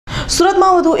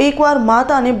સુરતમાં વધુ એકવાર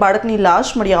માતા અને બાળકની લાશ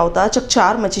મળી આવતા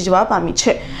ચકચાર મચી જવા પામી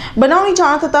છે। બનાવની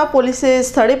જાણ થતાં પોલીસે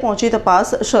સ્થળે પહોંચી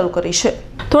તપાસ શરૂ કરી છે।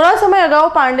 થોડા સમય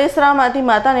અગાઉ પાંડેસરામાંથી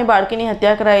માતા અને બાળકીની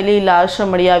હત્યા કરાયેલી લાશ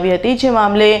મળી આવી હતી, જે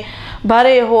મામલે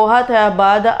ભારે હોહા થયા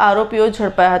બાદ આરોપીઓ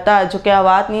ઝડપાયા હતા। જો કે આ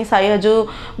વાતની સાઈ હજુ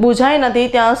બુઝાઈ નથી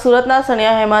ત્યાં સુરતના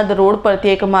સણિયા હેમાદ રોડ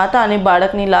પરથી એક માતા અને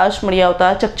બાળકની લાશ મળી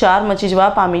આવતા ચકચાર મચી જવા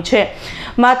પામી છે।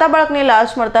 માતા બાળકની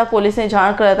લાશ મળતા પોલીસને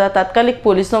જાણ કરાતા તાત્કાલિક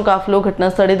પોલીસનો કાફલો ઘટના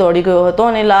સ્થળે દોડી ગયો હતો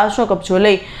અને લાશનો કબજો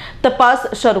લઈ તપાસ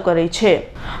શરૂ કરી છે।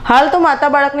 હાલ તો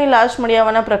માતા બાળકની લાશ મળી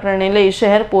આવવાના પ્રકરણને લઈ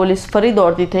શહેર પોલીસ ફરી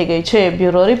દોડતી થઈ ગઈ છે।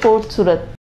 Bureau report, Surat.